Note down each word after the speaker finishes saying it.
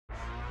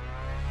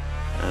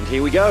And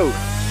here we go.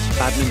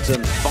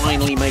 Badminton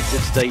finally makes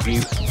its debut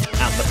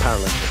at the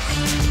Paralympics.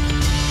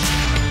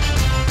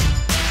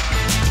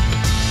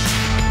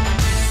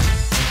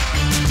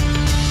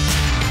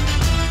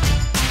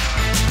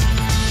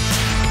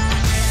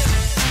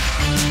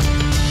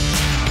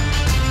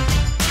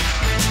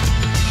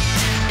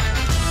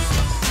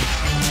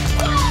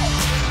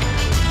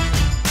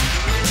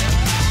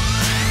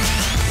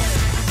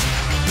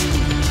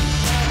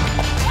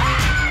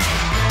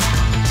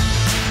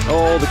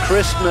 Oh, the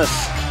crispness,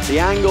 the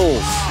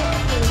angles.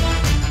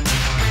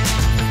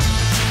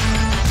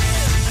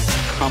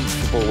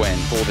 Comfortable win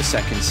for the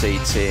second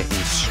seeds here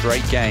in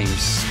straight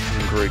games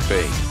in Group B.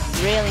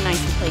 Really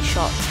nicely played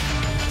shot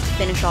to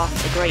finish off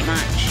a great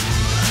match.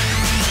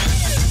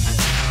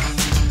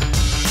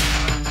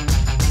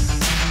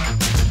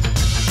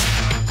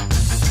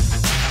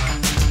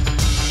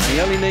 He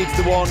only needs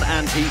the one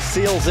and he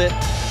seals it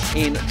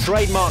in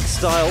trademark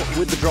style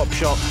with the drop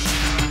shot.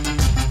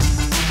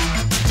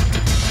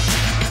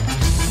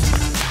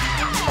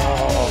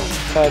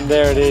 And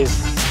there it is.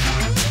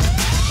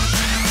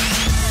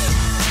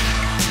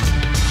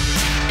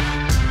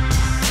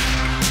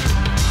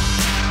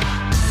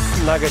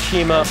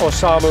 Nagashima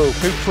Osamu,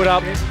 who put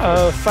up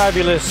a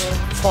fabulous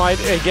fight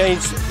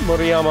against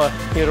Moriyama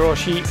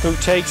Hiroshi, who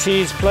takes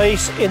his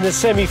place in the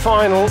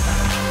semi-final.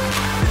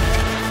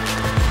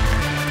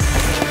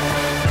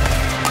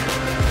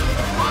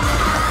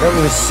 That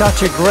was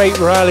such a great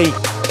rally.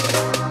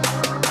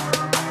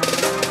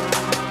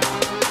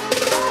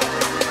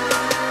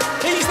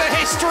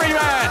 History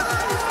man,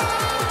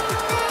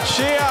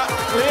 Shia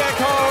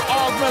Liako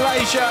of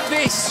Malaysia.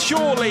 This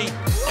surely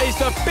is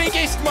the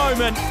biggest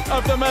moment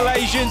of the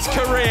Malaysian's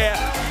career.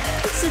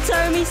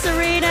 Satomi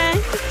Sarina,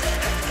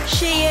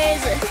 she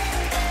is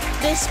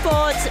this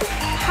sport's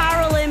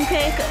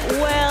Paralympic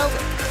world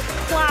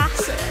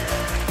class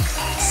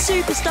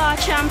superstar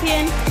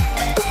champion.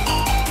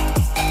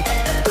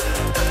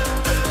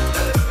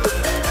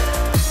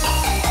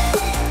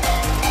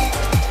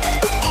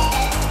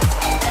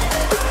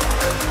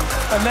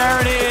 And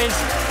there it is,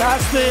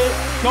 that's the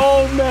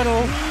gold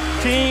medal,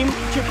 Team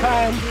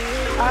Japan,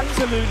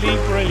 absolutely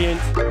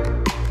brilliant.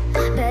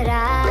 But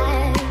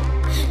I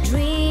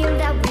dreamed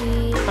that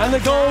and the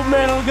gold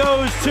medal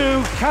goes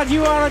to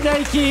Kazuhara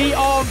Daiki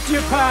of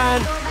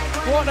Japan.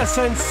 What a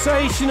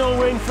sensational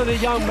win for the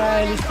young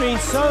man, it's been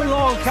so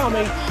long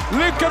coming.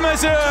 Luca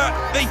Mazur,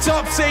 the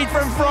top seed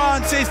from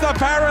France, is the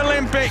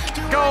Paralympic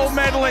gold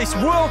medalist,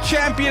 world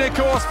champion of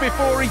course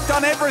before he'd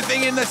done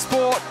everything in the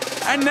sport,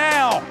 and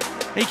now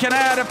he can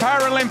add a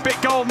Paralympic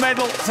gold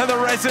medal to the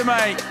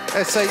resume.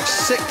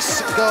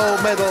 SH6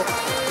 gold medal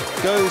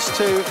goes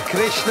to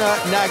Krishna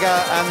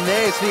Naga, and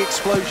there's the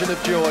explosion of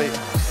joy.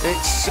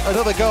 It's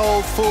another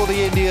gold for the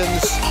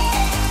Indians.